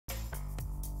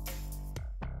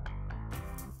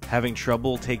Having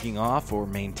trouble taking off or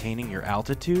maintaining your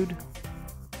altitude?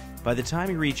 By the time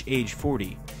you reach age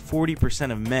 40, 40%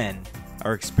 of men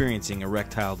are experiencing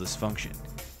erectile dysfunction,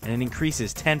 and it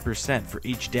increases 10% for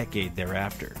each decade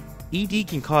thereafter. ED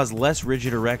can cause less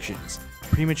rigid erections,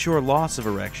 premature loss of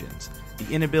erections,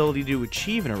 the inability to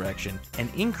achieve an erection,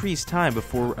 and increased time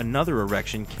before another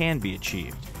erection can be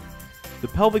achieved. The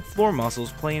pelvic floor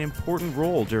muscles play an important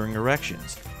role during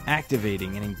erections,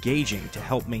 activating and engaging to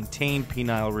help maintain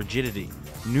penile rigidity.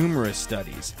 Numerous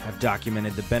studies have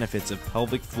documented the benefits of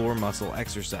pelvic floor muscle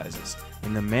exercises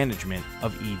in the management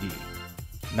of ED.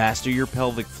 Master your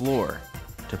pelvic floor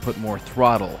to put more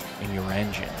throttle in your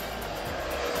engine.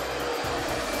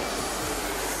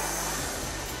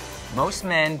 Most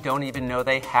men don't even know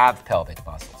they have pelvic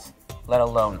muscles, let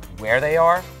alone where they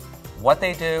are, what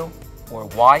they do, or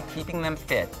why keeping them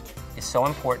fit is so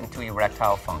important to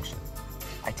erectile function.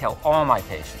 I tell all my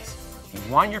patients, if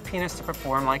you want your penis to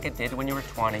perform like it did when you were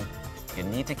 20, you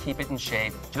need to keep it in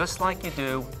shape just like you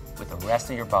do with the rest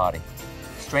of your body.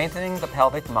 Strengthening the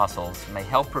pelvic muscles may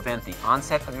help prevent the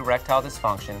onset of erectile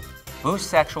dysfunction, boost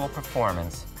sexual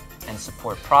performance, and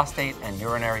support prostate and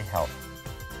urinary health.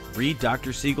 Read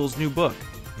Dr. Siegel's new book,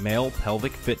 Male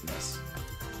Pelvic Fitness.